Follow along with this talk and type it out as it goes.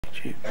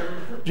Thank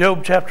you.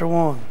 Job chapter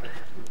 1.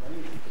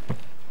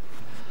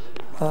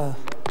 I'm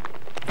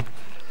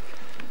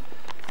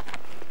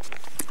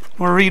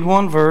going to read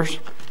one verse,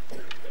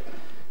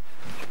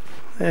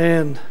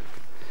 and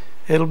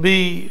it'll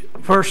be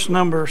verse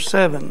number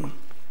 7.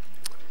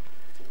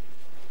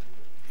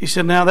 He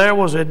said, "Now there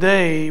was a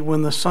day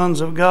when the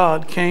sons of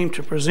God came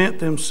to present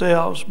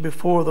themselves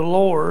before the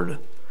Lord,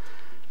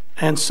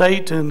 and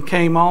Satan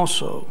came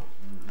also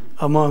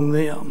among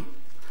them."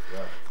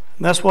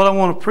 And that's what I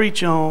want to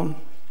preach on.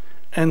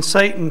 And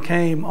Satan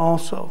came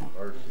also.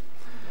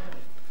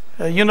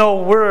 You know,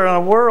 we're in a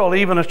world,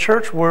 even a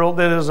church world,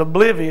 that is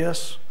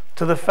oblivious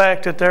to the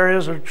fact that there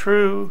is a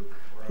true,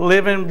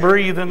 living,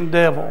 breathing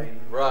devil.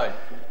 Right.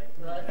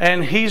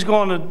 And he's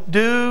going to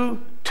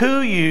do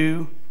to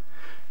you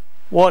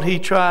what he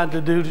tried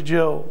to do to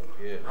Job.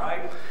 Yeah.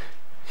 Right.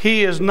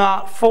 He is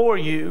not for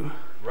you.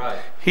 Right.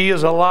 He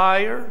is a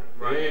liar,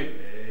 Right.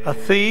 a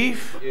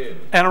thief,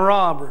 and a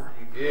robber.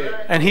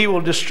 Yeah. And he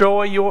will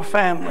destroy your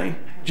family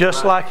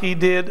just like he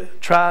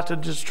did try to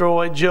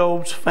destroy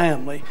Job's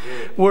family.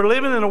 We're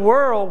living in a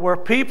world where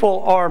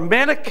people are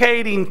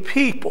medicating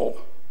people,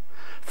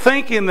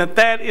 thinking that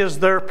that is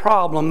their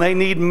problem. They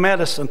need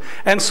medicine.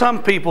 And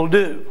some people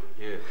do.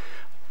 Yeah.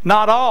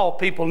 Not all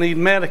people need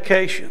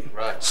medication.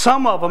 Right.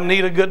 Some of them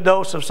need a good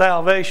dose of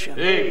salvation.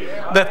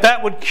 Yeah.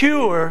 That would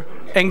cure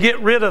and get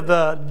rid of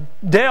the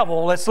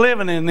devil that's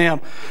living in them.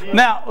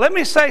 Now, let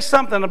me say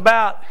something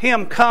about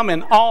him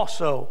coming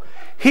also.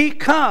 He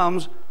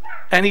comes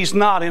and he's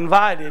not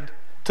invited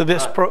to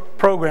this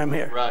program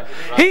here. Right.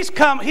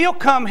 He'll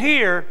come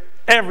here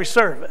every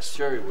service.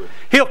 Sure he would.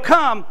 He'll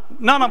come.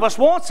 None of us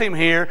wants him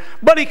here,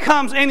 but he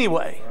comes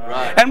anyway.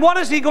 Right. And what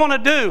is he going to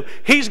do?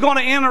 He's going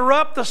to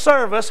interrupt the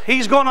service.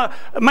 He's going to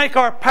make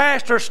our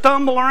pastor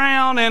stumble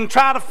around and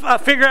try to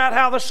figure out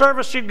how the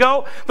service should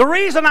go. The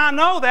reason I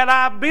know that,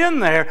 I've been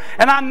there,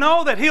 and I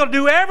know that he'll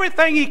do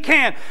everything he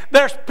can.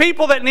 There's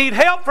people that need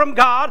help from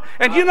God,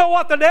 and you know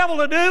what the devil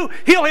will do?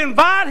 He'll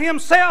invite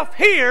himself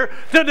here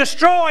to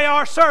destroy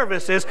our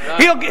services.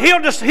 Right.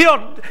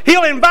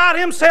 He'll invite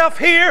himself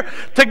here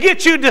to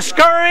get you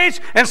discouraged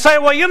and say,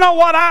 well, you know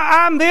what,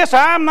 I'm this, or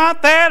I'm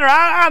not that, or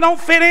I don't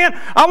fit in.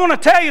 I want to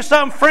tell you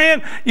something,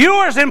 friend.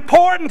 You're as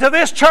important to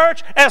this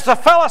church as the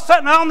fellow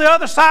sitting on the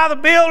other side of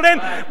the building.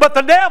 Right. But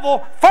the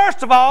devil,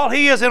 first of all,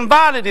 he has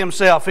invited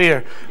himself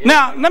here. Yeah.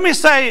 Now, let me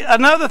say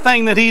another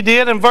thing that he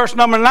did in verse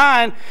number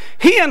 9.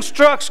 He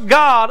instructs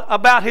God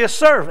about his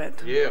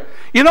servant. Yeah.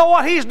 You know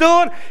what he's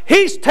doing?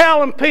 He's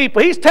telling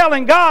people, he's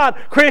telling God,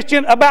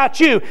 Christian, about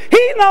you.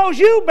 He knows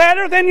you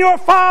better than your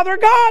Father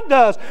God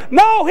does.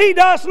 No, he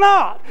does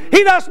not.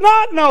 He does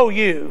not know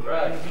you.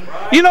 Right.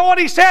 Right. You know what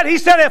he said? He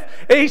said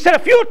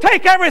if you'll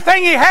take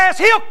everything he has,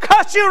 he'll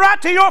cuss you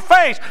right to your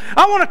face.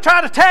 I want to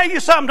try to tell you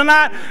something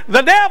tonight.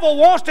 The devil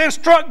wants to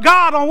instruct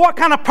God on what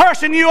kind of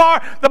person you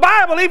are. The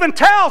Bible even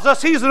tells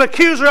us he's an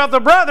accuser of the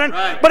brethren,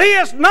 right. But he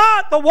is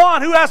not the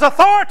one who has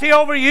authority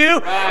over you.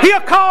 Right. He'll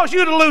cause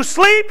you to lose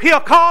sleep. He'll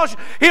cause,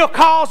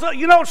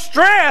 you know,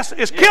 stress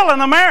is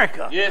killing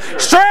America. Yes, sir.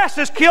 Stress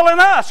is killing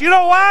us. You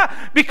know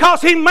why?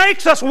 Because he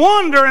makes us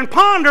wonder and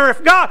ponder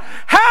if God,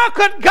 how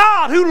could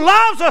God, who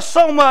loves us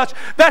so much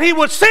that he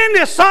would send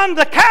his son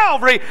to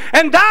Calvary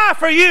and die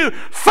for you,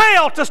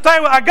 fail to stay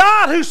with a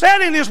God who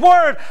said in his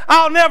word,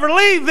 I'll never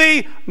leave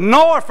thee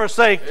nor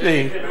forsake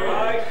thee.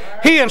 Right.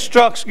 He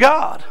instructs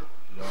God.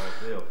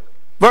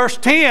 Verse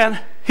 10,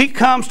 he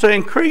comes to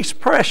increase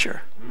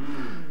pressure.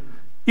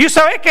 You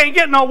say, it can't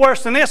get no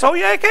worse than this. Oh,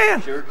 yeah, it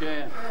can. Sure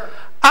can.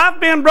 I've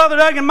been, Brother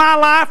Doug, in my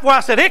life where I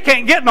said, it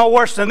can't get no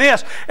worse than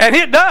this. And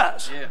it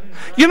does. Yeah.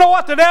 You know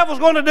what the devil's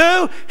going to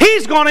do?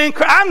 He's going to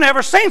increase. I've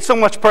never seen so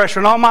much pressure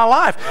in all my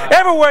life. Right.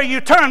 Everywhere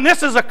you turn,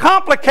 this is a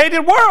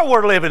complicated world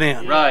we're living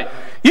in. Right.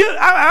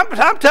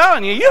 I'm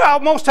telling you, you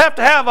almost have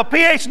to have a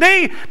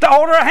PhD to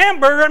order a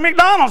hamburger at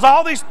McDonald's.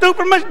 All these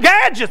stupid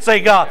gadgets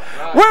they got.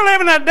 Right. We're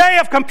living in a day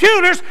of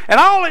computers, and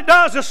all it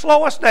does is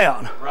slow us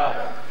down.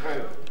 Right.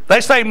 They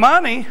say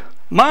money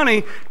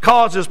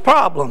causes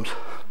problems.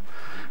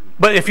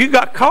 But if you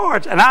got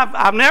cards, and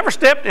I've never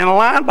stepped in a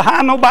line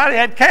behind nobody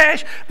that had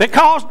cash that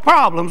caused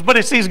problems, but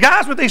it's these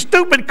guys with these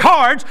stupid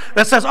cards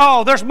that says,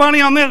 oh, there's money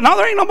on this. No,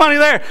 there ain't no money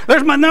there.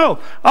 There's money. No.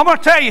 I'm going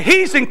to tell you,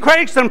 he's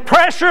increasing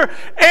pressure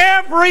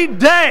every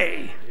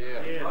day.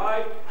 Yeah.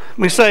 Right. Let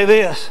me say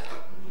this.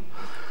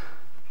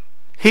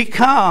 He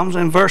comes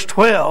in verse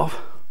 12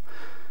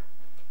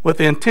 with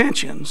the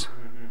intentions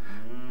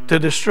to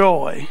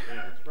destroy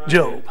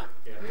Job.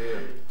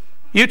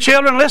 You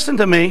children, listen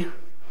to me.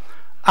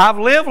 I've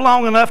lived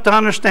long enough to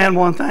understand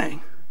one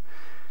thing.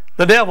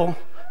 The devil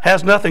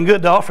has nothing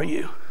good to offer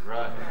you.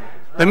 Right.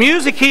 The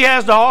music he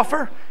has to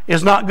offer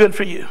is not good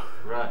for you.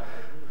 Right.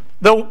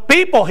 The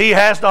people he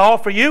has to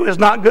offer you is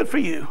not good for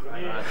you.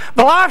 Right.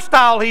 The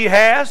lifestyle he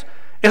has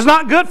is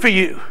not good for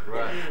you.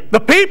 Right. The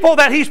people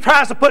that he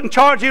tries to put in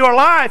charge of your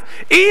life,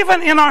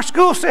 even in our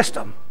school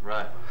system,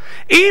 right.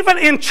 Even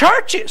in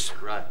churches.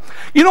 Right.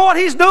 You know what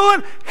he's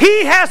doing?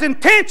 He has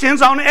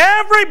intentions on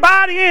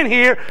everybody in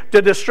here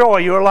to destroy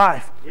your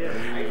life.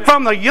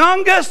 From the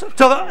youngest to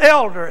the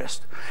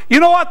eldest. You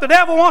know what the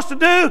devil wants to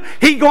do?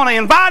 He's going to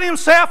invite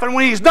himself, and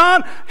when he's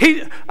done,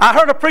 I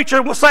heard a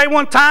preacher say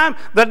one time,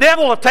 the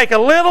devil will take a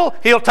little,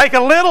 he'll take a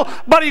little,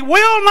 but he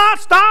will not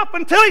stop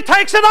until he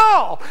takes it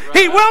all. Right.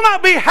 He will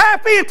not be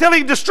happy until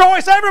he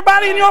destroys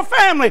everybody in your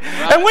family.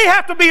 Right. And we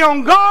have to be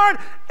on guard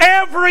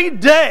every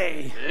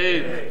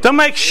day to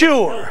make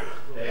sure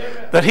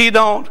that he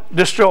don't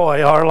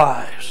destroy our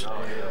lives.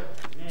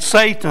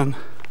 Satan,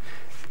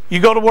 you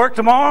go to work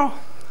tomorrow,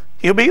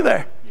 he'll be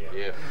there.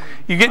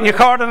 You get in your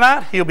car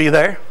tonight, he'll be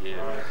there.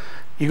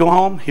 You go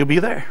home, he'll be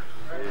there.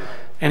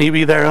 And he'll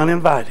be there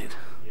uninvited.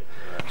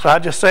 So I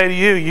just say to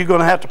you, you're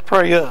going to have to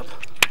pray up.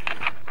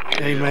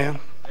 Amen.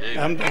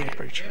 I'm done,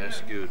 preacher.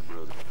 That's good,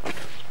 brother.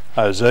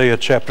 Isaiah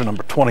chapter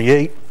number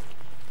 28.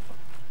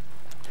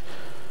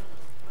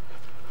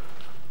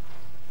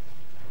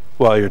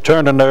 While you're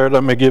turning there,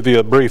 let me give you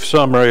a brief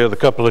summary of the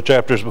couple of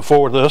chapters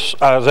before this.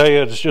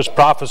 Isaiah has just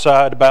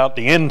prophesied about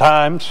the end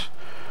times.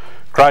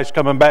 Christ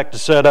coming back to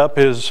set up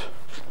his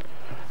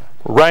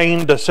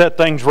reign, to set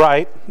things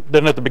right.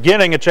 Then at the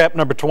beginning of chapter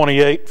number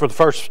 28, for the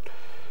first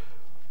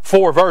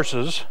 4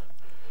 verses,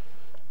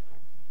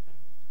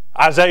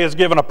 Isaiah is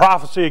given a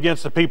prophecy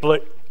against the people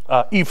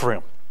at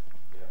Ephraim.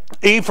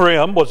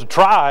 Ephraim was a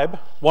tribe,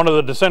 one of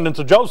the descendants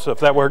of Joseph,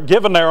 that were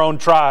given their own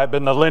tribe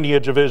in the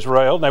lineage of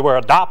Israel. They were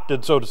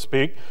adopted, so to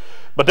speak.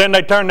 But then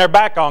they turned their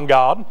back on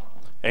God.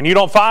 And you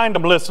don't find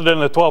them listed in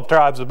the 12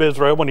 tribes of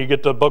Israel when you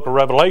get to the book of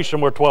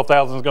Revelation, where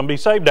 12,000 is going to be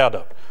saved out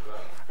of.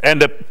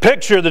 And the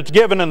picture that's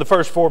given in the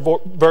first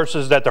 4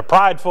 verses, that they're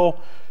prideful,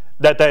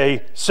 that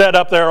they set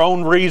up their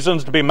own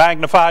reasons to be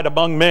magnified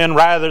among men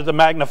rather than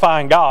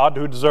magnifying God,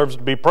 who deserves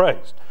to be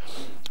praised.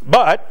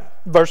 But,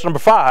 verse number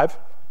 5,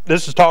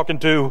 this is talking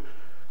to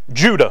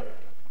Judah.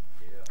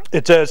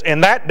 It says,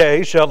 "In that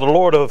day shall the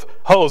Lord of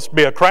hosts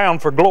be a crown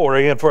for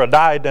glory and for a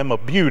diadem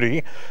of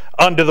beauty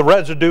unto the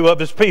residue of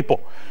his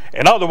people."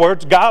 In other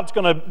words, God's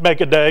going to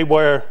make a day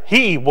where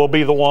he will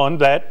be the one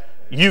that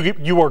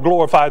you are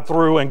glorified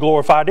through and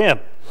glorified in.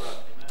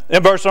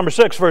 In verse number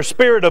 6, "For a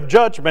spirit of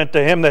judgment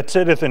to him that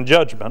sitteth in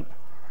judgment,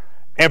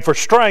 and for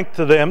strength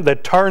to them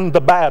that turn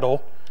the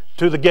battle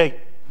to the gate."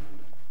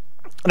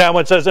 Now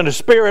when it says, "in a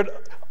spirit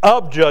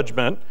of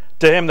judgment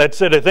to him that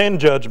sitteth in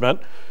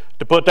judgment,"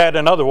 to put that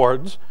in other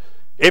words,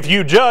 if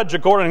you judge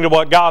according to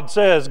what God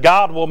says,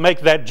 God will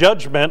make that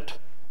judgment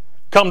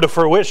come to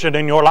fruition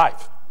in your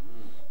life.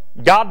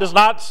 God does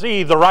not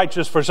see the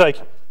righteous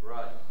forsaken.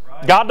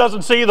 God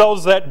doesn't see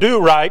those that do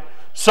right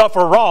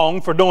suffer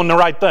wrong for doing the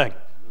right thing.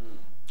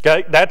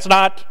 Okay, that's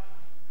not,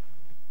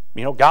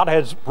 God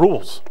has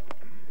rules.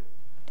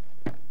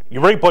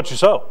 You reap what you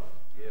sow.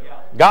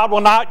 God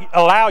will not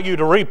allow you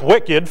to reap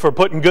wicked for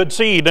putting good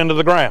seed into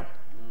the ground.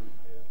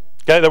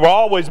 Okay, there will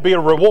always be a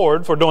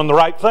reward for doing the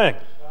right thing.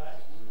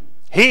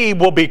 He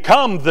will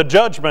become the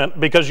judgment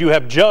because you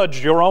have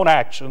judged your own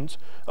actions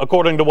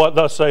according to what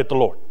thus saith the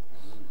Lord.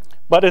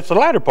 But it's the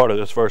latter part of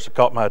this verse that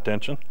caught my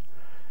attention.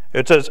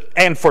 It says,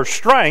 "and for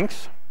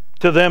strength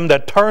to them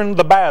that turn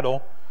the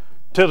battle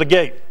to the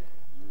gate."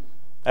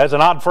 That's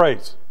an odd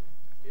phrase.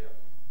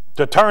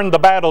 To turn the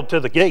battle to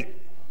the gate.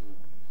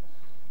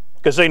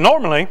 Because see,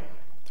 normally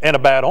in a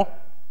battle,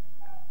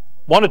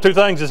 one of two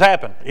things has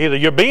happened. Either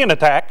you're being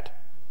attacked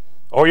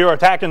or you're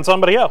attacking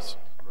somebody else.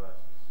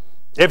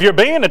 If you're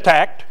being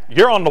attacked,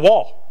 you're on the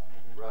wall.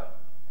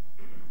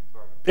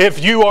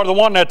 If you are the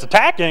one that's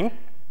attacking,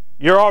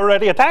 you're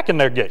already attacking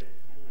their gate.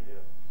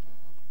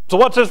 So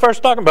what's this verse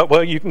talking about?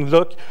 Well, you can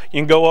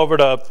go over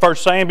to 1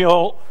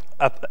 Samuel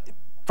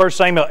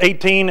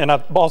 18, and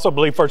I also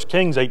believe 1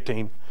 Kings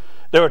 18.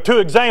 There are 2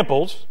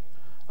 examples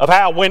of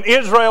how when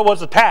Israel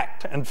was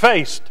attacked and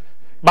faced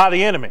by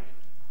the enemy,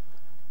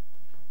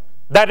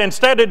 that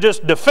instead of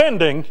just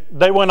defending,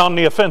 they went on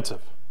the offensive.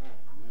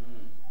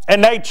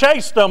 And they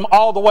chased them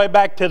all the way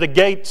back to the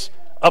gates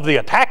of the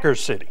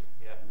attacker's city.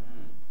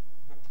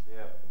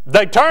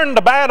 They turned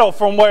the battle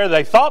from where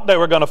they thought they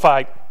were going to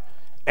fight,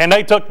 and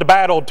they took the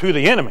battle to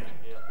the enemy.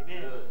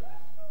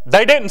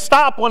 They didn't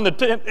stop when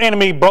the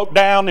enemy broke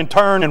down and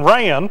turned and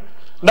ran.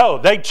 No,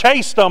 they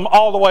chased them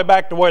all the way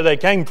back to where they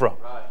came from.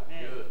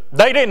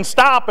 They didn't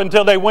stop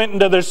until they went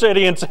into their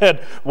city and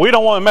said, "We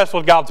don't want to mess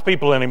with God's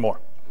people anymore.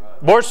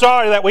 We're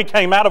sorry that we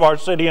came out of our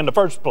city in the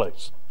first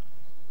place."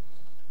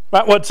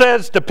 But what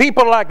says to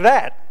people like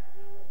that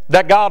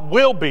God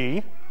will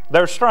be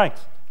their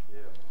strength.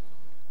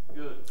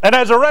 And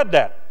as I read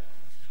that,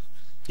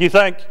 you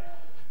think,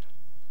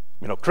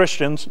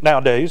 Christians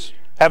nowadays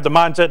have the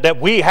mindset that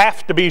we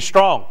have to be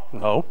strong.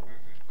 No.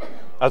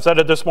 I said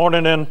it this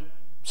morning in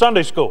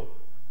Sunday school.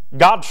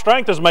 God's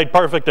strength is made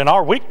perfect in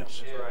our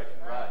weakness.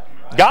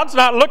 God's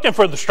not looking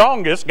for the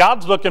strongest.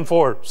 God's looking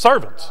for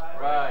servants.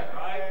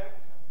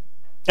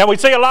 And we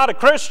see a lot of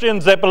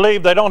Christians that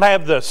believe they don't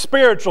have the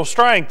spiritual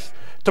strength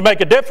to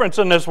make a difference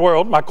in this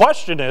world. My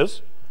question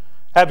is,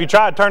 have you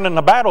tried turning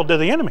the battle to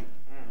the enemy?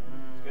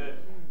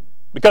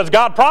 Because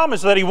God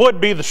promised that He would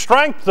be the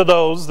strength to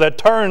those that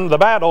turn the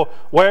battle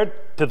where?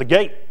 To the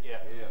gate.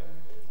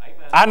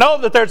 I know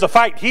that there's a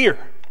fight here.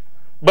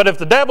 But if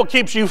the devil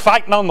keeps you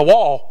fighting on the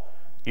wall,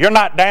 you're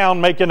not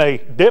down making a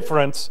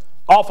difference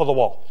off of the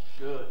wall.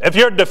 Good. If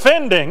you're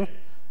defending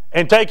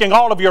and taking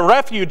all of your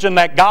refuge in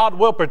that God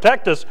will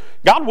protect us,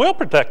 God will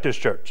protect His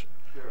church.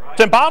 Right.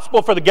 It's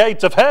impossible for the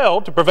gates of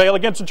hell to prevail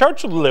against the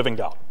church of the living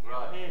God.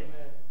 Right.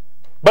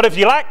 But if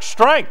you lack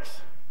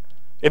strength,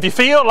 if you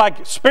feel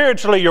like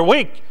spiritually you're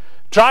weak,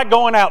 try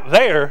going out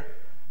there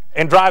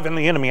and driving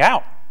the enemy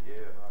out. Yeah.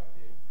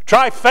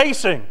 Try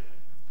facing,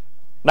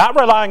 not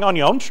relying on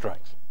your own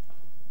strength,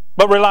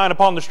 but relying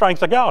upon the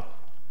strength of God.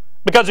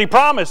 Because He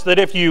promised that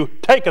if you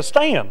take a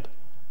stand,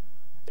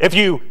 if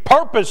you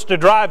purpose to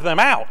drive them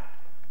out,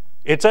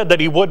 it said that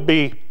He would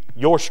be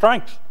your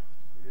strength.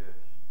 Yeah.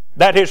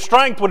 That His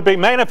strength would be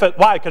manifest.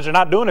 Why? Because you're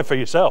not doing it for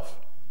yourself.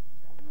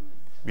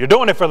 You're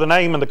doing it for the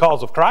name and the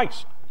cause of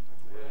Christ.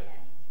 Yeah.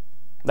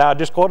 Now, I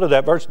just quoted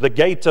that verse. The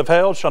gates of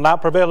hell shall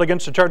not prevail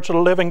against the church of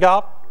the living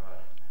God.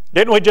 Right.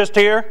 Didn't we just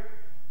hear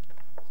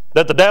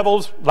that the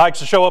devil likes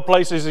to show up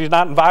places he's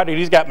not invited?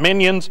 He's got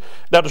minions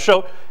that'll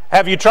show.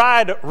 Have you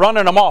tried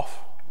running them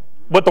off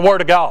with the Word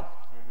of God?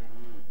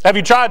 Have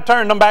you tried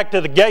turning them back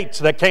to the gates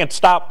that can't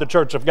stop the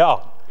church of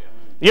God?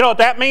 You know what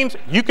that means?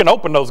 You can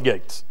open those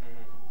gates.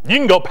 You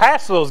can go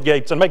past those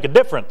gates and make a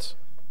difference.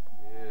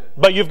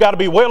 But you've got to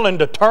be willing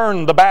to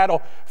turn the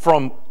battle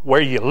from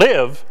where you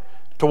live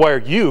to where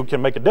you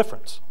can make a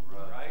difference.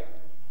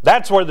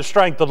 That's where the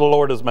strength of the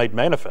Lord is made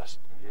manifest.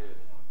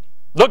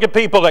 Look at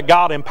people that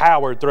God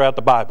empowered throughout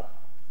the Bible.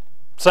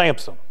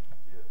 Samson,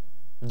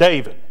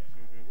 David.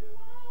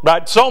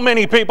 Right? So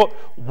many people.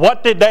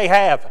 What did they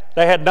have?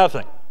 They had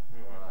nothing.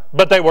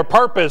 But they were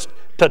purposed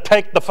to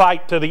take the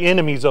fight to the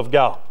enemies of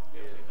God.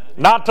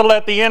 Not to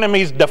let the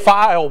enemies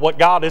defile what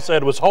God has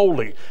said was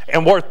holy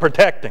and worth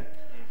protecting.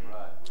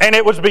 And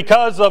it was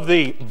because of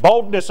the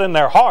boldness in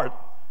their heart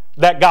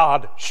that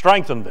God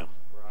strengthened them.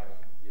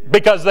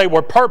 Because they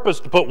were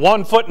purposed to put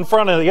one foot in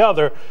front of the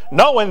other,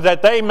 knowing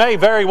that they may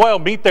very well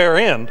meet their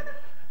end.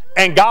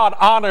 And God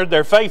honored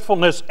their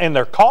faithfulness and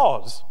their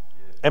cause.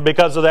 And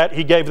because of that,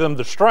 He gave them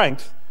the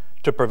strength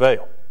to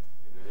prevail.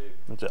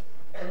 That's it.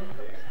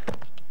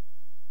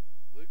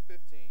 Luke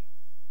 15.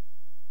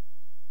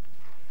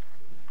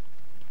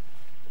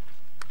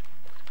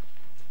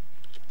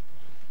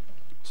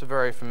 It's a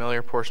very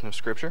familiar portion of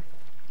Scripture.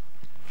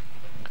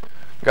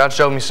 God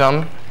showed me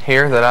some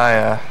here that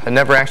I had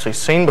never actually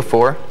seen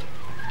before.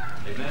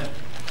 Amen.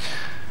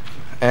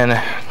 And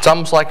it's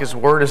almost like His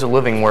Word is a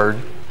living Word.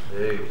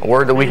 A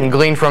Word that we can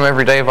glean from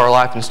every day of our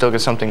life and still get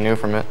something new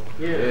from it.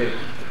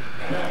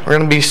 We're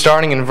going to be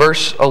starting in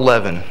verse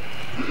 11.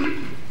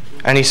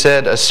 And he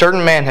said, "A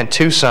certain man had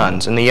 2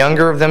 sons, and the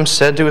younger of them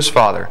said to his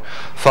father,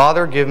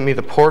 Father, give me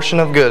the portion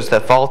of goods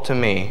that falleth to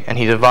me. And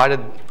he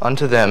divided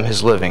unto them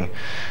his living.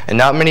 And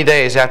not many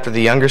days after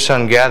the younger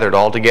son gathered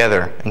all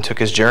together, and took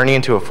his journey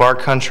into a far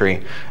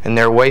country, and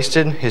there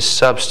wasted his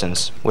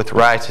substance with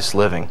riotous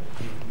living."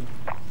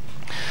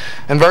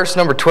 In verse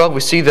number 12, we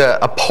see that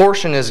a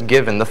portion is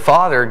given. The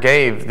father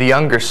gave the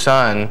younger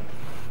son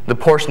the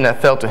portion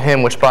that fell to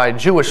him, which by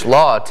Jewish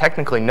law,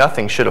 technically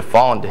nothing should have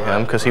fallen to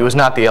him because he was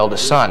not the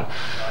eldest son.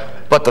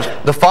 But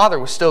the father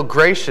was still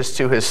gracious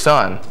to his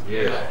son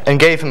and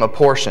gave him a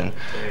portion.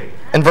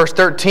 In verse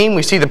 13,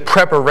 we see the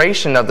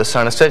preparation of the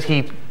son. It said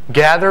he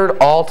gathered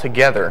all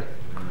together.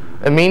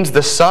 It means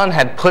the son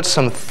had put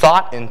some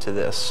thought into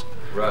this.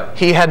 Right.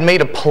 He had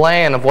made a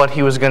plan of what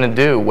he was going to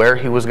do, where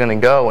he was going to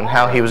go, and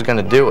how he was going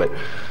to do it.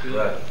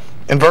 Right.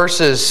 In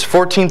verses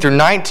 14 through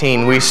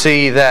 19, we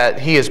see that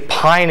he is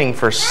pining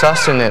for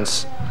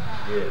sustenance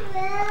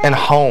and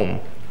home.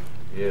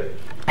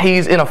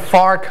 He's in a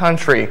far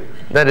country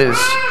that is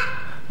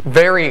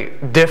very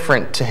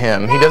different to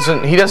him. He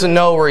doesn't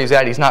know where he's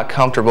at. He's not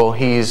comfortable.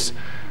 He's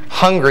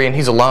hungry and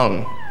he's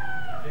alone.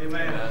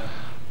 Amen.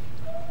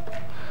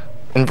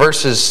 In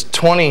verses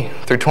 20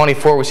 through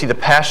 24, we see the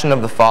passion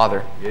of the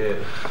father.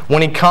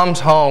 When he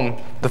comes home,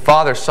 the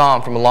father saw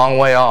him from a long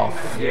way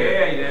off.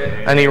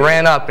 And he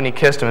ran up and he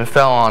kissed him and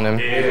fell on him.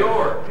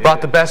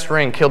 Brought the best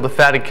ring, killed the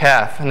fatted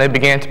calf, and they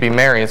began to be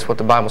merry. That's what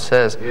the Bible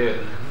says.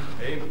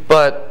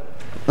 But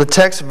the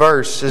text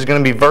verse is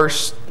going to be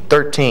verse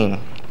 13.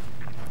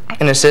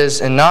 And it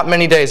says, "And not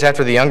many days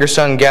after the younger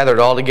son gathered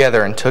all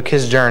together and took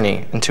his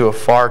journey into a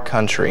far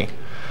country."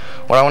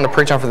 What I want to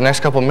preach on for the next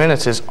couple of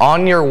minutes is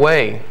on your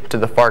way to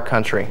the far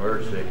country.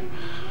 Mercy.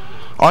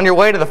 On your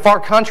way to the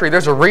far country,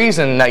 there's a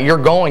reason that you're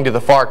going to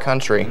the far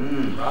country.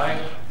 Right.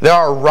 There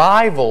are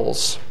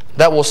rivals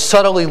that will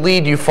subtly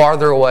lead you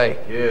farther away.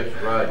 Yes,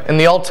 right. In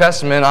the Old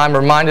Testament, I'm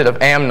reminded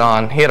of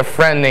Amnon. He had a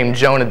friend named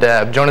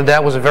Jonadab.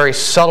 Jonadab was a very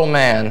subtle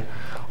man,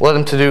 led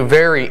him to do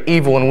very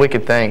evil and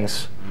wicked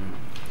things.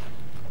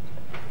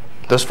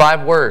 Those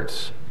 5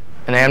 words,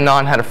 and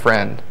Amnon had a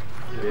friend.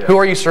 Yeah. Who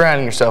are you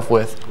surrounding yourself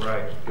with?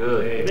 Right.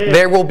 Good.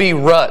 There will be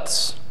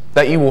ruts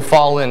that you will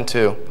fall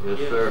into. Yes,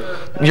 sir.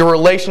 Your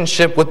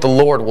relationship with the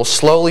Lord will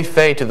slowly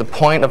fade to the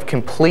point of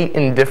complete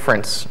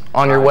indifference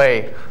on your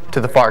way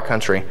to the far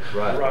country.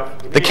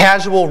 Right. The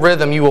casual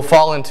rhythm you will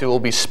fall into will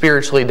be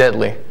spiritually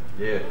deadly.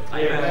 Yeah.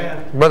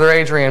 Amen. Brother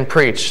Adrian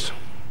preached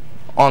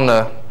on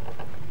the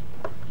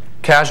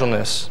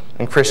casualness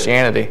in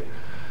Christianity,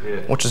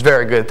 which is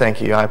very good,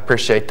 thank you. I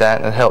appreciate that,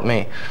 and it helped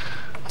me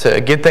to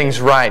get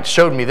things right.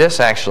 Showed me this,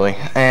 actually.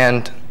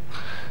 And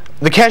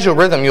the casual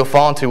rhythm you'll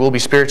fall into will be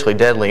spiritually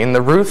deadly, and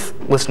the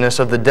ruthlessness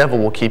of the devil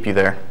will keep you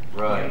there.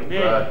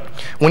 Right.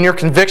 When your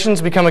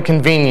convictions become a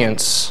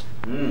convenience,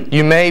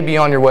 you may be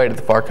on your way to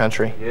the far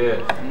country.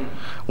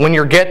 When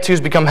your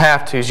get-tos become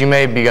have-tos, you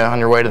may be on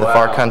your way to the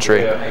far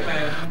country.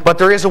 But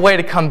there is a way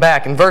to come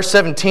back. In verse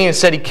 17, it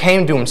said he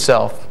came to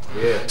himself.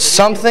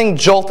 Something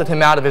jolted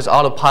him out of his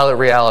autopilot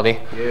reality.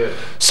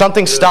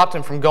 Something stopped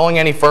him from going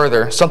any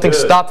further. Something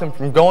stopped him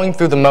from going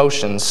through the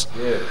motions.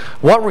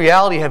 What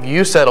reality have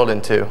you settled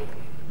into?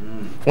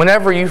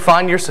 Whenever you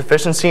find your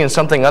sufficiency in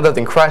something other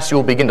than Christ, you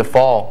will begin to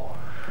fall.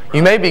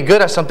 You may be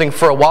good at something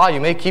for a while,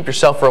 you may keep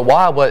yourself for a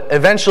while, but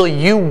eventually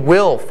you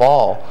will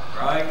fall.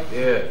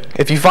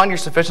 If you find your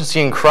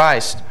sufficiency in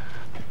Christ,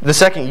 the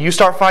second you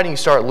start fighting, you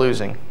start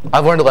losing.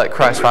 I've learned to let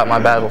Christ fight my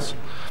battles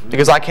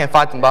because I can't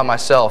fight them by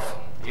myself.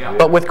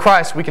 But with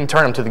Christ, we can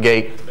turn them to the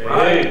gate.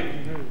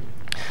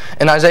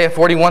 In Isaiah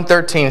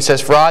 41:13 it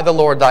says, "For I, the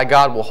Lord thy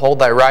God, will hold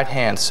thy right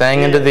hand,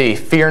 saying unto thee,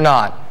 Fear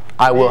not,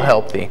 I will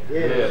help thee."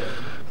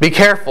 Be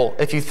careful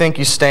if you think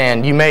you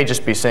stand, you may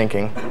just be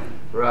sinking.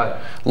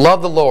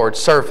 Love the Lord,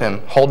 serve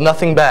Him, hold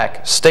nothing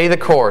back, stay the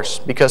course,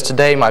 because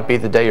today might be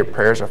the day your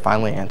prayers are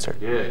finally answered.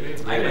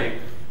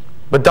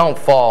 But don't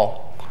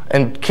fall,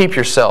 and keep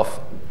yourself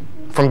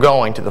from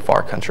going to the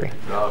far country.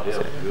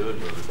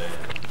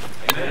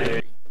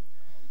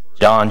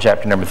 John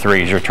chapter number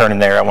 3. As you're turning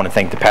there, I want to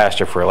thank the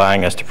pastor for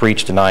allowing us to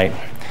preach tonight.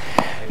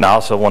 And I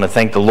also want to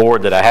thank the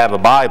Lord that I have a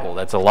Bible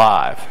that's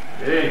alive.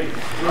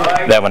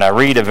 That when I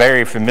read a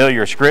very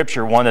familiar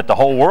scripture, one that the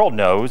whole world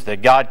knows,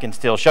 that God can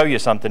still show you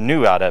something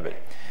new out of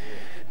it.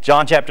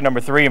 John chapter number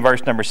 3 and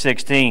verse number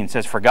 16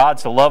 says, "For God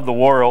so loved the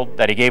world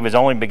that He gave His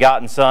only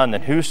begotten Son,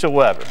 that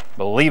whosoever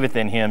believeth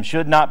in Him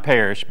should not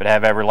perish but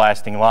have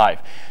everlasting life."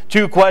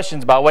 Two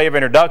questions by way of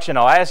introduction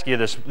I'll ask you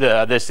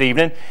this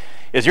evening.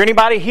 Is there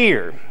anybody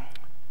here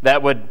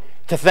that would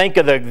to think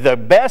of the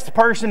best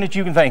person that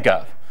you can think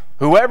of?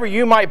 Whoever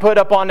you might put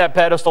up on that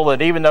pedestal,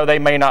 that even though they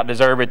may not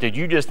deserve it, that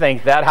you just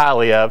think that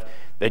highly of,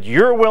 that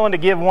you're willing to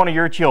give one of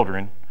your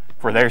children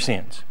for their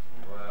sins.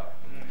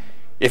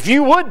 If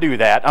you would do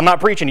that, I'm not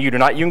preaching to you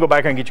tonight, you can go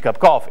back and get your cup of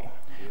coffee.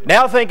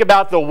 Now think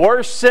about the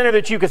worst sinner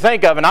that you could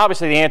think of, and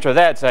obviously the answer to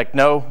that is like,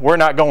 no, we're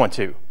not going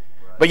to.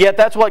 But yet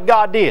that's what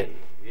God did.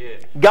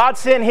 God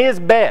sent His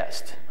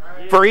best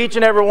for each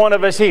and every one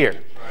of us here.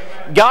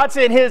 God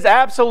sent His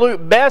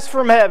absolute best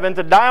from heaven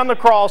to die on the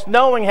cross,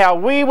 knowing how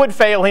we would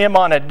fail Him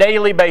on a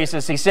daily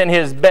basis. He sent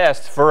His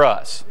best for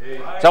us.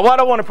 So what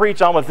I want to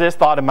preach on with this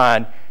thought of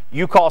mine,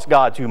 you cost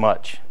God too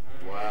much.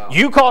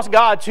 You cost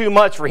God too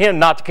much for Him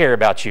not to care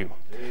about you.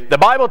 The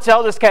Bible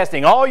tells us,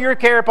 casting all your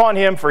care upon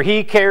Him, for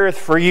He careth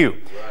for you.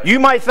 You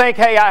might think,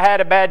 hey, I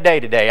had a bad day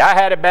today. I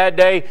had a bad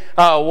day,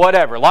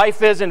 whatever.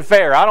 Life isn't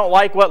fair. I don't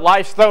like what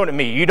life's thrown at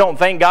me. You don't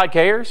think God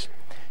cares?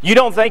 You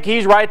don't think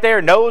He's right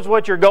there, knows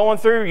what you're going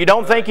through? You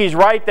don't think He's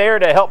right there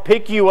to help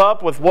pick you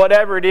up with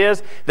whatever it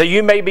is that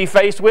you may be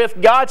faced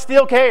with? God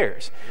still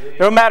cares.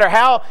 No matter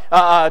how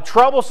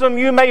troublesome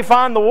you may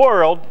find the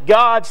world,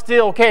 God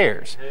still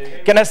cares.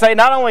 Can I say,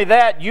 not only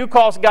that, you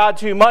cost God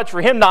too much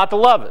for Him not to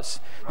love us.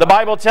 The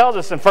Bible tells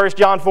us in 1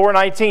 John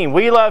 4:19,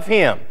 we love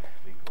Him,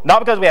 not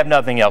because we have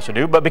nothing else to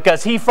do, but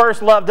because He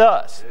first loved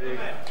us.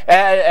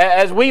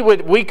 As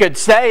we could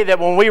say that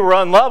when we were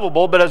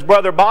unlovable, but as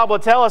Brother Bob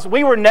would tell us,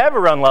 we were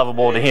never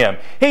unlovable to Him.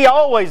 He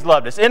always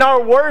loved us. In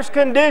our worst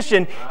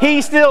condition,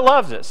 He still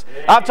loves us.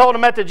 I've told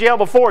him at the jail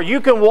before,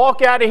 you can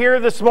walk out of here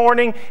this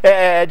morning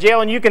at jail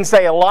and you can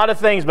say a lot of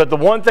things, but the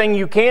one thing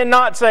you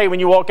cannot say when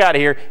you walk out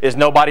of here is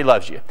nobody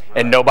loves you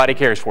and nobody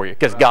cares for you,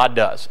 because God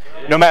does.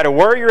 No matter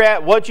where you're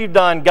at, what you've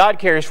done, God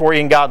cares for you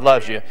and God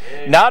loves you.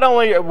 Not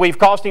only we've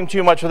cost Him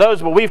too much for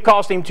those, but we've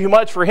cost Him too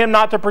much for Him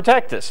not to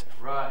protect us.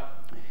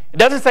 It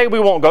doesn't say we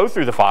won't go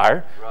through the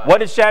fire. What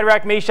did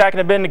Shadrach, Meshach,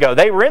 and Abednego?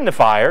 They were in the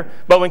fire,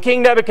 but when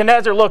King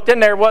Nebuchadnezzar looked in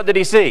there, what did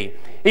he see?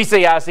 He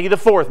said, I see the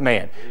fourth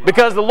man,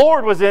 because the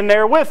Lord was in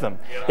there with him.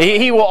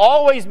 He will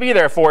always be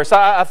there for us.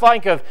 I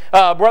think of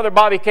Brother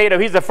Bobby Cato.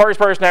 He's the first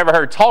person I ever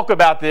heard talk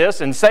about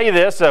this and say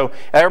this, so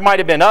there might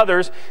have been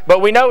others.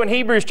 But we know in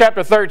Hebrews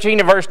chapter 13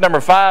 and verse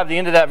number 5, the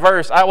end of that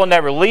verse, I will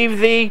never leave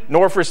thee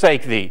nor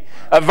forsake thee.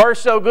 A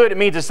verse so good it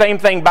means the same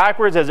thing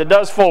backwards as it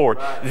does forward.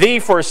 Thee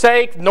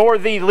forsake nor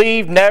thee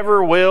leave,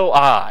 never will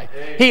I.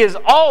 He is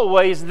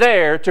always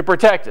there to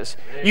protect us.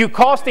 You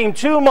cost Him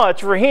too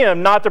much for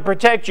Him not to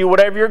protect you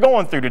whatever you're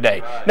going through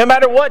today. No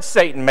matter what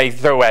Satan may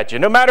throw at you,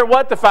 no matter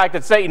what the fact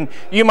that Satan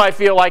you might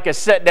feel like is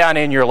set down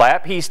in your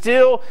lap, he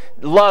still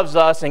loves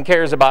us and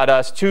cares about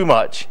us too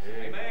much.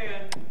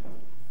 Amen.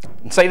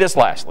 And say this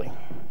lastly.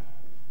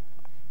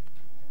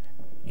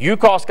 You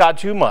cost God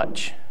too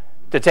much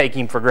to take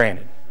Him for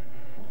granted.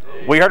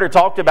 We heard her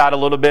talked about a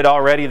little bit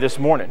already this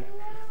morning.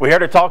 We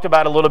heard her talked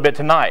about a little bit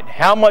tonight.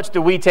 How much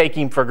do we take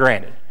Him for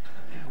granted?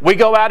 We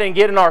go out and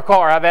get in our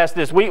car. I've asked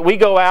this. We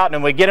go out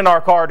and we get in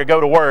our car to go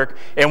to work,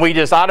 and we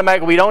just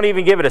automatically, we don't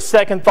even give it a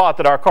second thought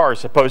that our car is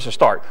supposed to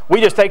start. We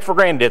just take for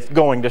granted it's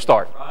going to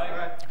start.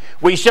 Right.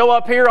 We show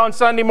up here on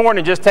Sunday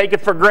morning, just take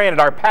it for granted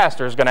our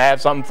pastor is going to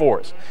have something for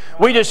us.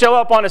 We just show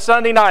up on a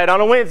Sunday night,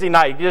 on a Wednesday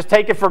night, just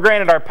take it for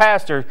granted our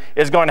pastor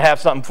is going to have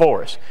something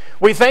for us.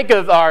 We think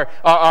of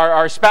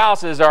our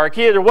spouses, our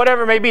kids, or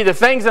whatever it may be, the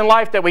things in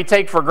life that we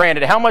take for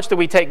granted. How much do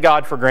we take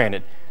God for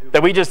granted?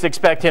 That we just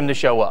expect Him to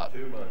show up.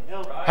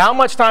 How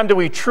much time do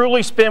we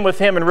truly spend with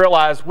Him and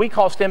realize we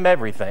cost Him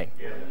everything?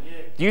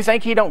 Do you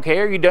think He don't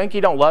care? You think He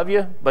don't love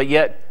you? But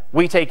yet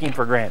we take Him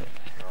for granted.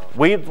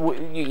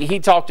 He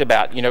talked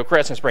about,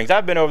 Crescent Springs.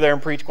 I've been over there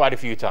and preached quite a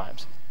few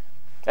times.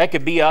 That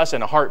could be us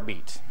in a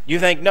heartbeat. You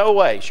think, no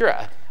way. Sure,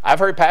 I've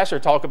heard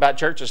pastors talk about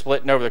churches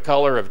splitting over the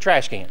color of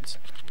trash cans.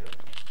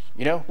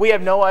 We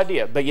have no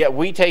idea, but yet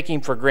we take Him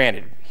for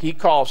granted. We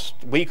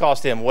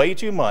cost Him way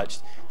too much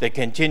to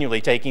continually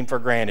take Him for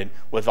granted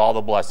with all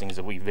the blessings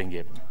that we've been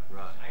given.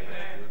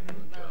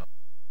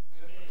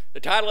 The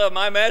title of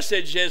my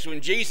message is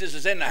When Jesus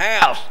is in the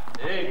House.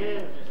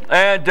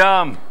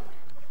 And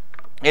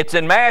it's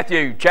in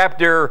Matthew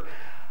chapter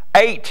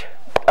 8,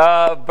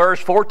 verse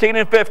 14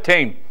 and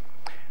 15.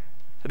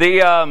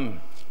 The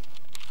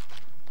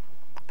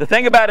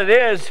thing about it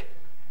is,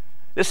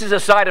 this is a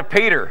sight of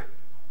Peter.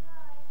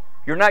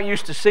 You're not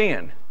used to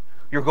seeing.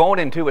 You're going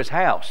into his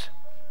house.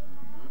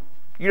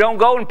 You don't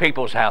go in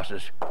people's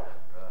houses.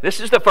 This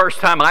is the first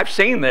time I've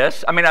seen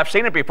this. I mean, I've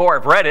seen it before.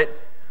 I've read it.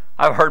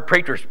 I've heard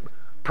preachers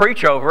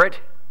preach over it.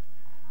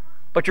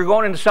 But you're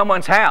going into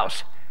someone's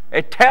house.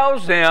 It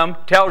tells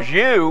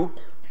you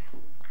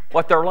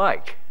what they're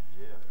like.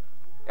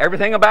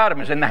 Everything about them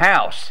is in the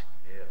house.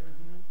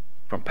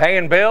 From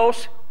paying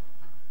bills,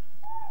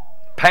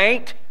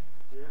 paint.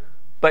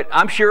 But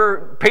I'm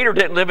sure Peter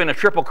didn't live in a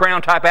Triple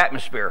Crown type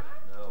atmosphere.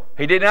 No.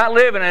 He did not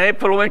live in an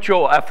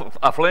influential,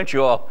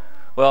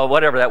 well,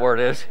 whatever that word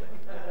is,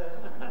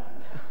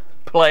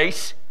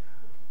 place.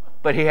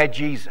 But he had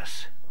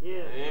Jesus.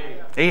 Yeah.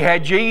 He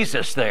had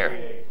Jesus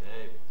there.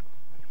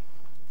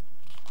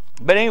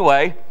 But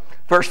anyway,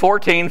 verse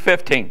 14,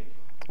 15.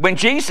 When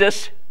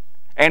Jesus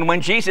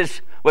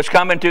was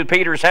coming to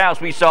Peter's house,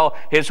 we saw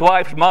his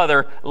wife's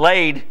mother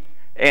laid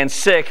and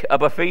sick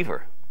of a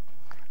fever.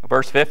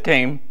 Verse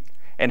 15.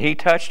 And he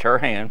touched her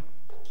hand,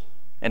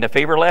 and the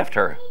fever left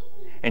her,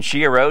 and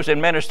she arose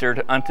and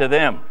ministered unto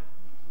them.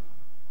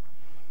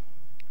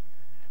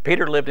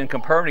 Peter lived in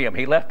Capernaum.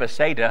 He left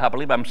Bethsaida. I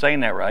believe I'm saying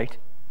that right.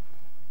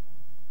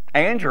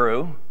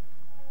 Andrew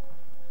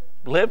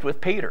lived with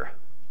Peter.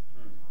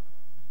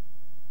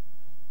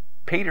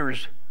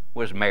 Peter's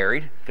was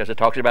married, because it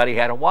talks about he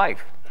had a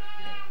wife.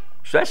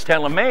 So that's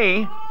telling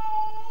me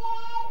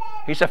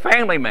he's a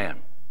family man.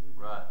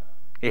 Right.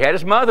 He had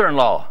his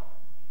mother-in-law.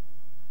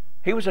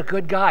 He was a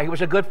good guy. He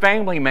was a good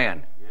family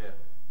man. Yeah.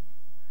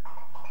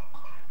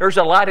 There's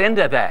a lot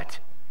into that.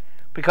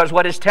 Because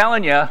what it's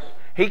telling you,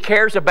 he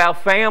cares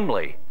about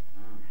family.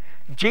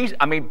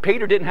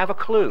 Peter didn't have a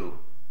clue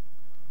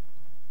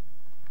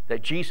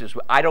that Jesus,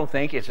 I don't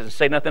think, it doesn't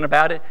say nothing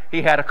about it,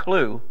 he had a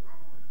clue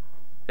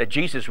that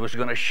Jesus was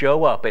going to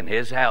show up in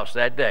his house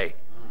that day.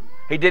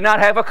 He did not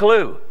have a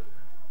clue.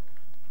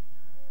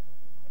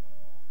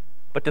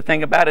 But the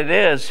thing about it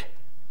is,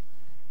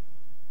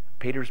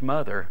 Peter's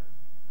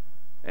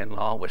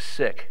mother-in-law was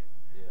sick.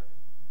 Yeah.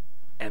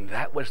 And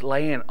that was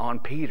laying on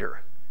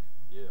Peter.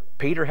 Yeah.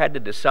 Peter had to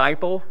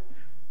disciple.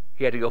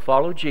 He had to go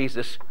follow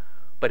Jesus.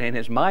 But in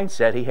his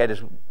mindset, he had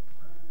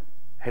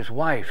his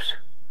wife's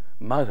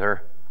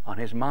mother on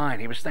his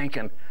mind. He was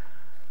thinking,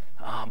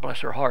 oh,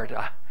 bless her heart,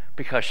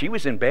 because she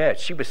was in bed.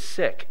 She was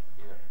sick.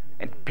 Yeah.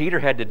 And Peter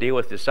had to deal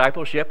with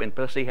discipleship, and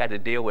plus he had to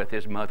deal with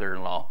his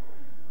mother-in-law.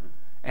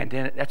 And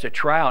then that's a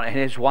trial. And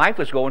his wife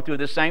was going through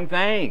the same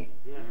thing.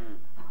 Yeah.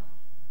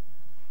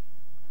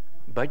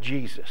 But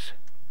Jesus.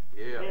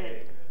 Yeah.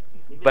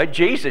 But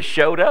Jesus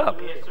showed up.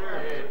 Yes,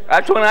 sir.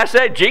 That's when I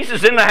said,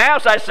 Jesus in the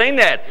house. I seen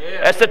that.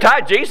 Yeah. That's the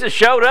time. Jesus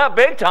showed up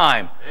big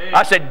time. Yeah.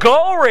 I said,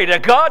 glory to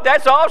God.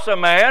 That's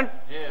awesome, man.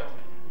 Yeah.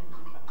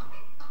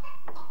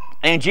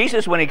 And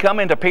Jesus, when he come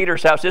into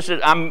Peter's house,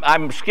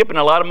 I'm skipping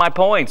a lot of my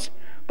points.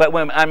 But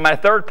on my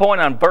third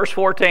point on verse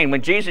 14,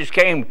 when Jesus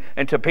came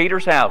into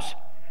Peter's house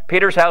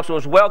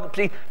was welcome.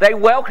 See, they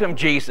welcomed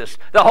Jesus.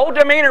 The whole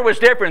demeanor was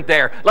different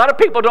there. A lot of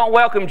people don't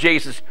welcome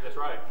Jesus. That's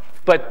right.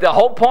 But the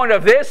whole point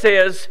of this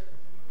is,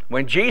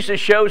 when Jesus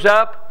shows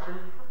up,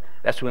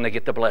 that's when they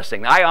get the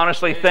blessing. I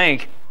honestly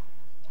think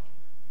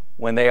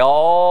when they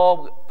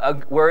all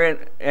were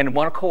in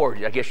one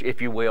accord, I guess,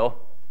 if you will,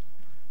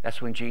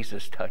 that's when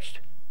Jesus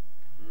touched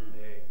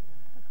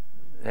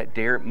that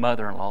dear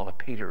mother-in-law of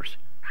Peter's.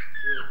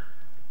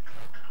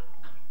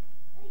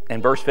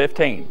 In verse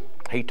 15,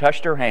 he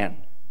touched her hand.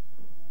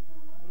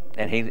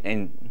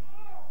 And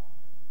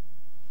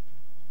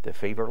the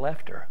fever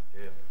left her.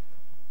 Yeah.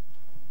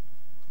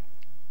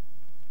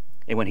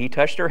 And when he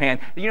touched her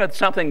hand,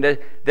 something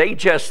that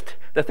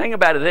the thing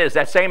about it is,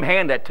 that same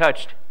hand that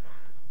touched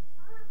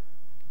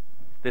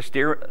this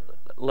dear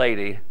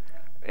lady,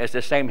 It's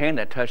the same hand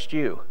that touched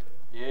you.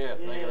 Yeah,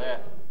 think of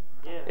that.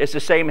 It's the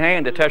same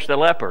hand that touched the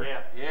leper.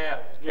 Yeah.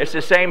 It's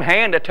the same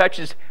hand that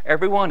touches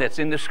everyone that's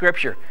in the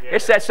Scripture.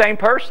 It's that same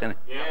person.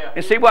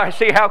 And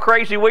see how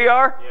crazy we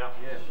are?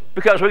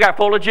 Because we got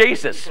full of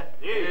Jesus.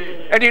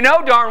 And you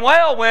know darn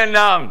well when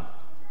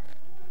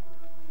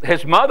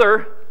his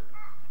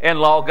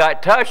mother-in-law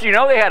got touched, you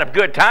know they had a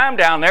good time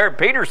down there at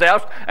Peter's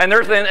house, and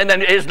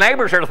then his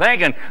neighbors are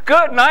thinking,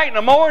 good night in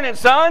the morning,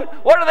 son.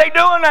 What are they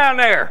doing down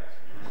there?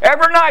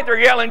 Every night they're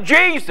yelling,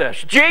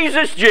 Jesus,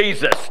 Jesus,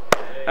 Jesus.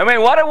 I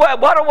mean, what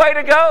a way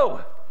to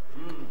go.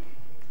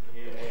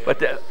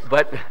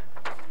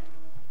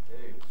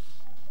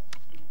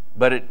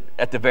 But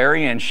at the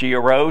very end, she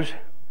arose,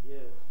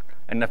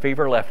 and the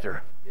fever left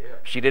her.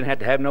 She didn't have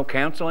to have no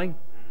counseling.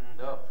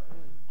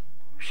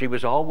 She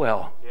was all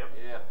well.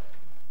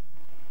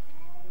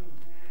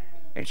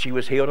 And she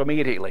was healed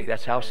immediately.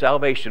 That's how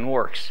salvation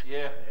works.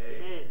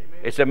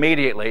 It's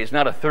immediately. It's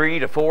not a 3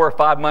 to 4 or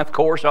 5 month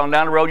course on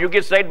down the road. You'll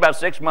get saved about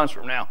 6 months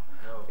from now.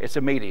 It's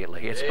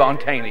immediately. It's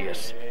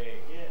spontaneous.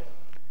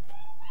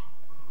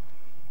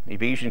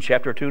 Ephesians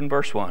chapter 2 and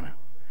verse 1.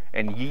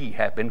 And ye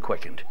have been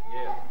quickened,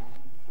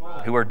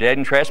 who are dead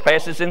in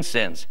trespasses and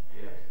sins.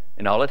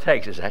 And all it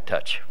takes is that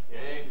touch.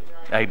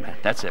 Amen.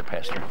 That's it,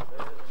 Pastor.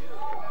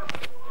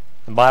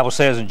 The Bible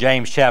says in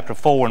James chapter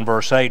 4 and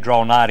verse 8,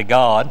 draw nigh to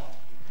God,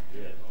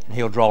 and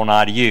He'll draw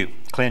nigh to you.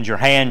 Cleanse your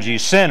hands, ye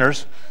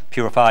sinners.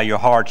 Purify your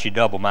hearts, ye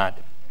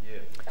double-minded.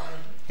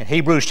 In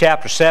Hebrews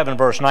chapter 7,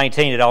 verse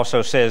 19, it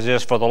also says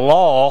this, for the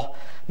law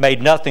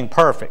made nothing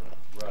perfect,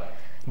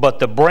 but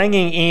the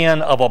bringing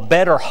in of a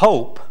better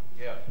hope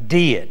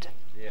did,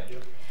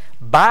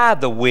 by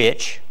the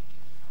which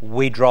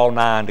we draw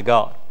nigh unto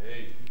God.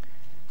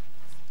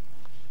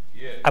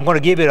 I'm going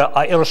to give you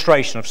an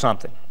illustration of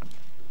something.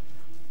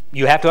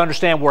 You have to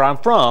understand where I'm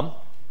from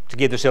to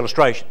give this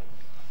illustration.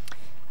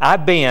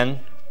 I've been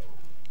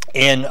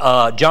in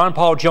John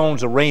Paul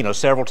Jones Arena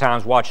several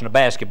times watching a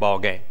basketball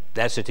game.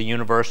 That's at the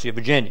University of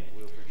Virginia.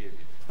 We'll forgive you.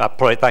 I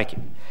pray, thank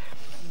you.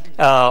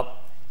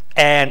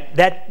 And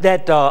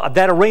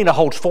that arena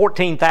holds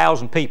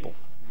 14,000 people.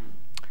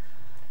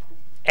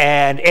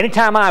 And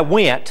anytime I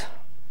went,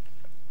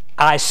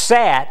 I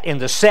sat in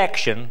the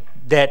section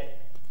that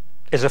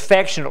is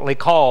affectionately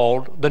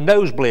called the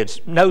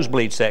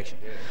nosebleed section,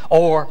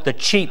 or the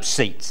cheap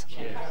seats.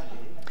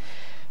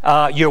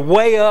 You're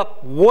way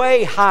up,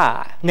 way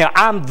high. Now,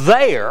 I'm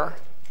there.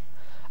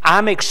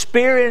 I'm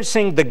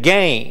experiencing the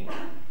game,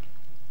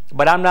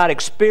 but I'm not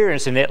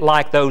experiencing it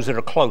like those that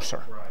are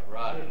closer.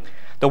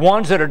 The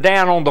ones that are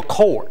down on the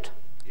court.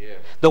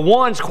 The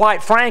ones,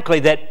 quite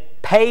frankly,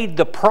 that paid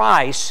the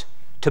price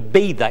to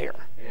be there.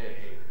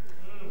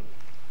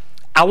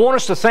 I want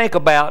us to think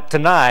about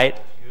tonight,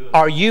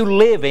 are you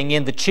living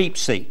in the cheap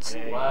seats?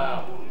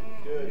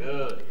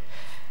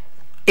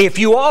 If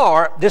you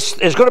are, this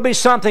is going to be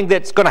something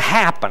that's going to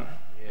happen.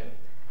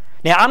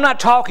 Now, I'm not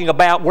talking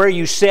about where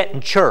you sit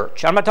in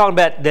church. I'm not talking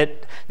about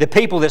that the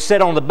people that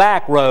sit on the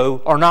back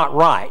row are not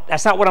right.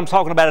 That's not what I'm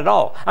talking about at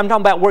all. I'm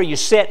talking about where you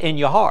sit in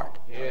your heart.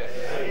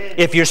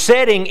 If you're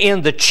sitting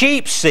in the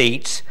cheap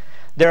seats,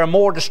 there are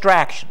more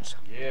distractions.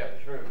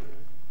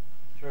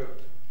 True.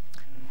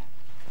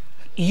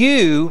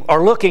 You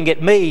are looking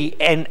at me,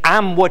 and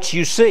I'm what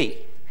you see.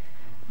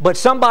 But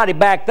somebody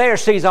back there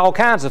sees all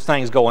kinds of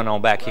things going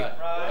on back here.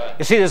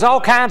 You see, there's all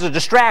kinds of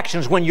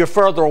distractions when you're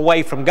further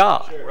away from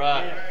God.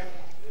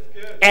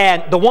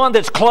 And the one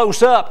that's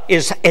close up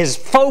is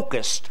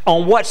focused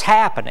on what's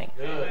happening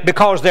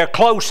because they're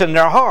close in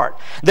their heart.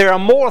 There are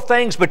more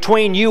things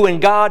between you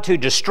and God to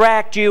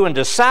distract you and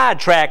to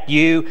sidetrack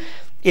you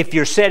if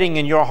you're sitting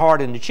in your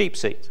heart in the cheap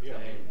seats.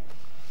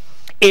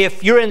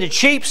 If you're in the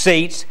cheap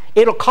seats,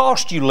 it'll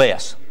cost you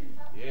less.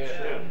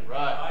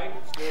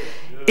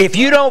 If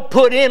you don't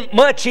put in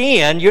much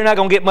in, you're not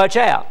going to get much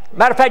out.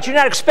 Matter of fact, you're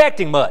not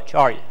expecting much,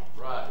 are you?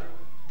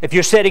 If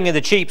you're sitting in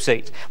the cheap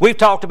seats. We've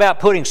talked about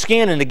putting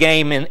skin in the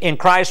game in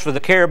Christ for the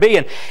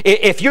Caribbean.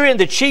 If you're in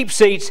the cheap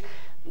seats,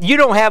 you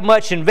don't have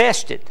much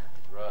invested.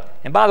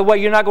 And by the way,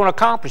 you're not going to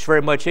accomplish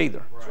very much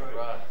either.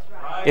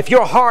 If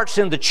your heart's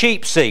in the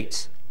cheap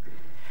seats,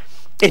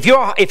 if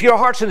your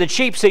heart's in the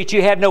cheap seats,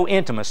 you have no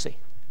intimacy.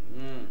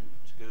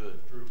 It's good.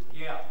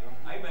 Yeah.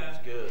 Amen. It's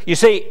good. You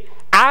see,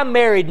 I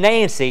married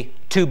Nancy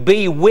to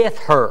be with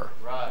her,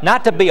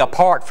 not to be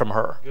apart from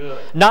her,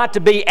 not to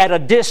be at a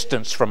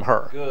distance from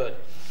her.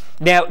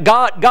 Now,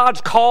 God's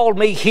called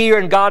me here,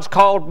 and God's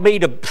called me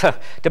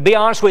to be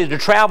honest with you,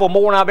 to travel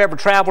more than I've ever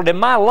traveled in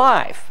my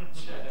life.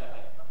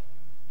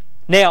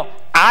 Now,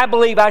 I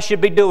believe I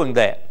should be doing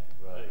that.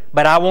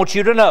 But I want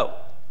you to know,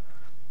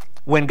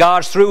 when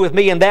God's through with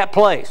me in that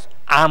place,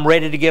 I'm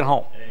ready to get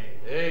home.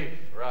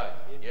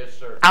 Yes,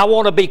 sir. I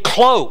want to be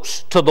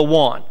close to the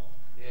one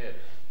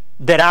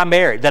that I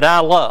married, that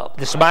I love.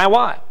 This is my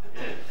wife.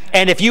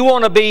 And if you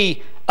want to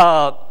be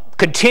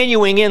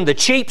continuing in the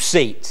cheap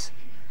seats,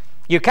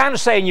 you're kind of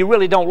saying you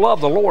really don't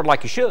love the Lord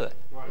like you should.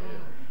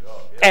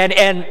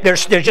 And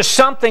there's just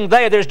something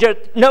there. There's just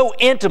no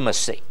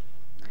intimacy.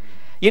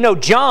 You know,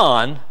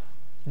 John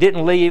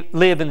didn't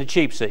live in the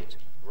cheap seats.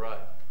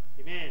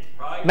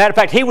 Matter of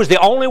fact, he was the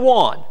only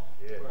one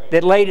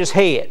that laid his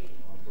head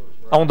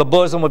on the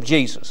bosom of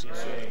Jesus.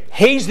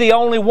 He's the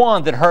only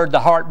one that heard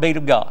the heartbeat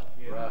of God.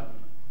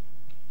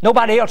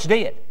 Nobody else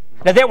did.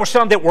 Now, there were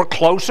some that were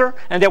closer,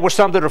 and there were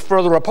some that are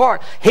further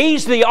apart.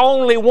 He's the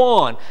only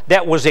one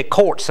that was at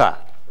courtside.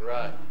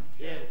 Right.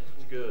 Yeah,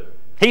 it's good.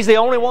 He's the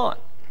only one.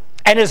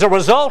 And as a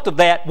result of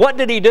that, what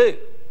did he do?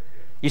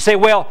 You say,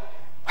 well,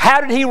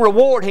 how did he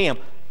reward him?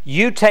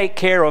 You take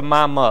care of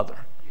my mother.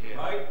 Yeah.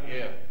 Right.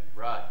 Yeah.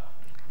 Right.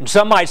 And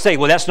some might say,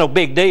 well, that's no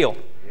big deal.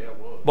 Yeah,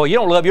 well. Well, you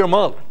don't love your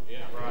mother. Yeah.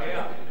 Right.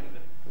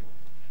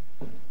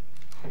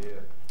 Yeah.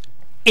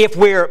 If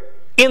we're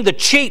in the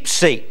cheap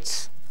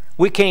seats,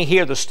 we can't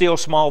hear the still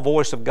small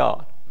voice of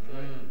God.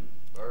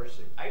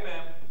 Mercy.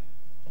 Amen.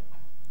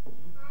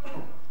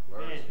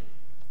 Mercy.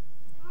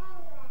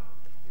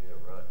 Yeah,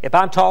 right. If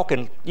I'm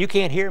talking, you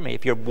can't hear me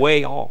if you're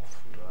way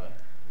off. Right.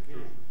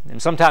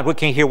 And sometimes we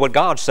can't hear what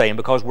God's saying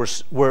because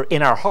we're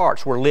in our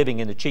hearts, we're living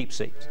in the cheap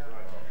seats.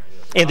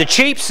 In the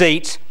cheap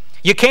seats,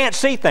 you can't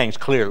see things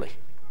clearly.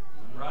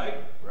 Right.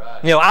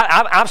 Right. You know,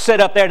 I've sat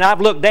up there and I've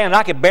looked down and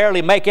I could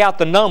barely make out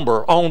the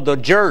number on the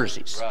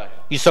jerseys. Right.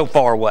 You're so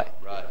far away.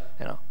 Right.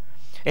 You know,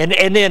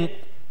 and then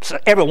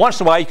every once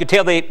in a while you could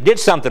tell they did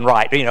something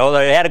right. You know,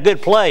 they had a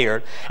good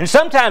player. And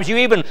sometimes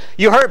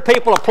you heard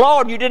people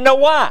applaud and you didn't know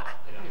why.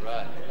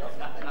 Right.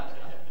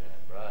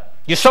 Right.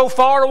 You're so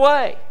far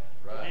away.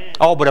 Right.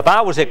 Oh, but if I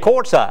was at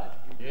courtside,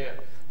 Yeah.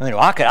 you know,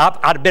 I'd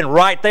have been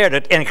right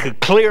there and could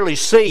clearly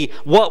see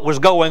what was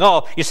going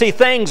on. You see,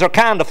 things are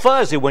kind of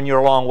fuzzy when you're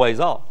a long ways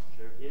off.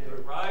 Yeah.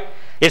 Right.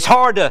 It's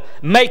hard to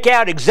make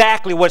out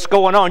exactly what's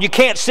going on. You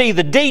can't see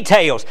the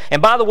details.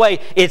 And by the way,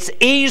 it's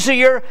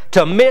easier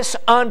to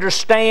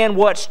misunderstand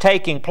what's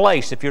taking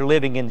place if you're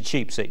living in the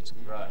cheap seats.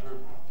 Right.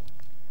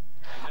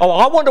 Oh,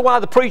 I wonder why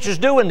the preacher's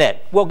doing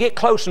that. Well, get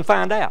close and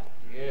find out.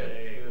 Yeah.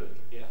 Good.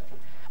 Yeah.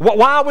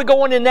 Why are we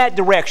going in that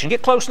direction?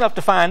 Get close enough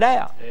to find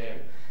out. Yeah.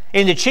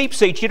 In the cheap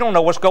seats, you don't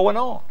know what's going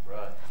on.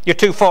 Right. You're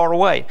too far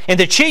away. In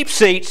the cheap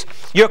seats,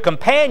 your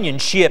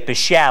companionship is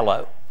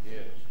shallow.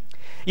 Yes.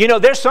 You know,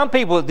 there's some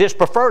people that just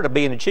prefer to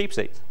be in the cheap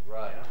seats.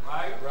 Right.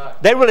 Right.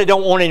 Right. They really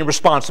don't want any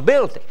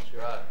responsibility.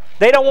 Right.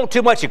 They don't want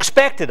too much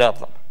expected of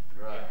them.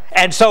 Right.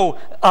 And so,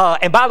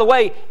 and by the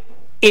way,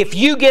 if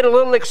you get a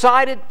little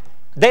excited,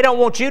 they don't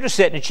want you to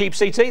sit in the cheap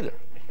seats either.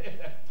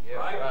 Yeah.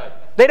 Right.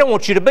 They don't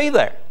want you to be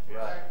there.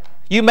 Right.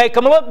 You make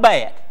them look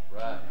bad.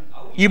 Right.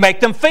 You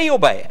make them feel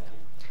bad.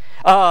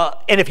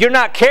 And if you're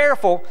not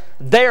careful,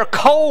 their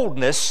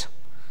coldness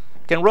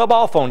can rub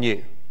off on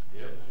you.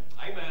 Yep.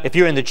 Amen. If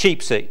you're in the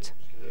cheap seats.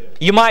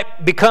 You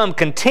might become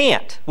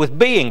content with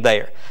being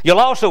there. You'll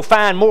also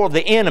find more of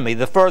the enemy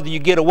the further you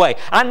get away.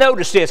 I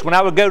noticed this when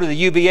I would go to the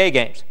UVA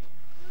games.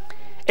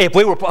 If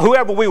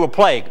whoever we were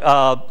playing,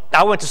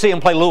 I went to see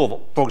them play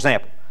Louisville, for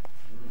example.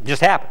 It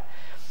just happened.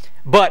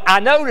 But I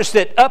noticed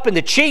that up in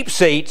the cheap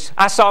seats,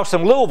 I saw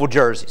some Louisville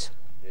jerseys.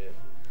 Yeah.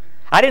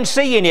 I didn't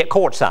see any at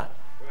courtside.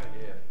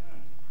 Yeah.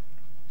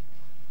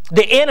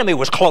 The enemy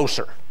was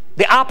closer.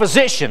 The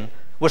opposition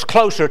was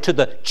closer to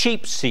the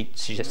cheap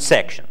seats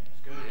section.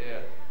 Yeah.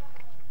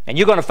 And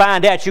you're going to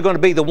find out you're going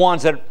to be the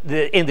ones that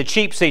in the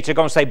cheap seats are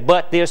going to say,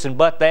 but this and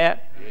but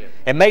that. Yeah.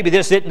 And maybe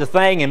this isn't the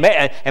thing,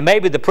 and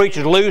maybe the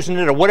preacher's losing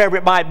it or whatever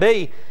it might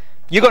be.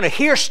 You're going to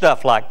hear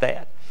stuff like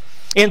that.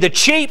 In the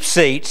cheap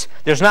seats,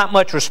 there's not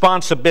much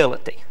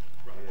responsibility.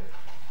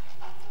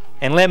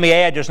 And let me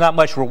add, there's not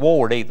much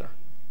reward either.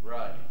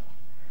 Right.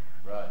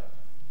 Right.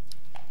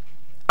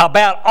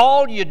 About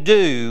all you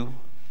do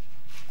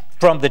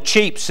from the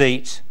cheap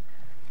seats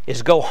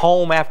is go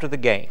home after the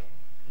game.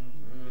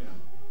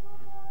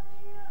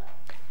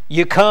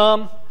 You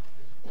come,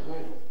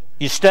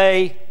 you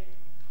stay,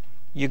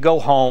 you go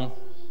home.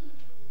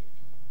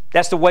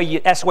 That's the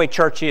way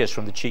church is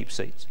from the cheap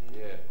seats.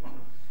 Yeah.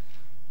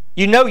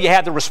 You know you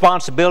have the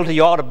responsibility,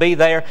 you ought to be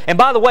there. And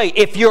by the way,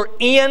 if you're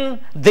in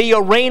the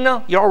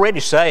arena, you're already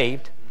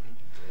saved.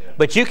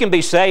 But you can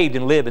be saved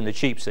and live in the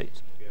cheap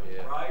seats.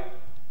 Yeah. Right.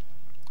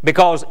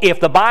 Because if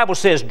the Bible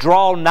says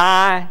draw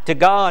nigh to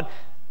God,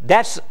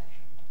 that's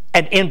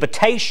an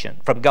invitation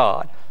from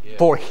God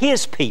for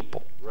His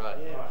people. Right.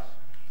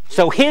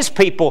 So His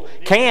people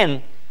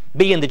can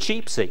be in the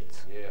cheap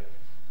seats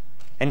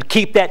and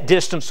keep that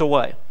distance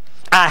away.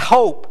 I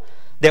hope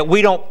that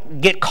we don't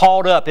get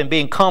caught up in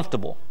being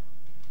comfortable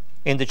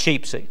in the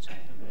cheap seats.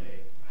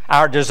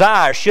 Our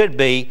desire should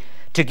be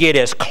to get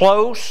as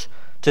close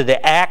to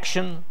the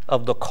action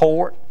of the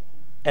court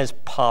as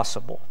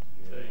possible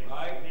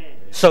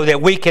so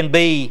that we can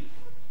be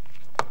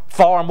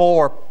far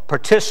more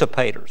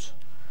participators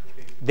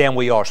than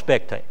we are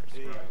spectators.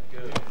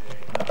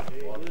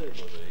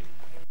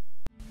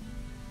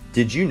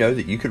 Did you know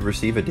that you could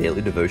receive a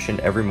daily devotion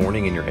every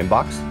morning in your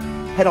inbox?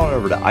 Head on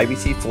over to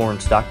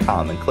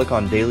ibcflorence.com and click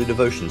on Daily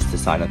Devotions to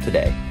sign up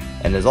today.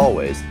 And as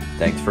always,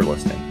 thanks for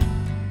listening.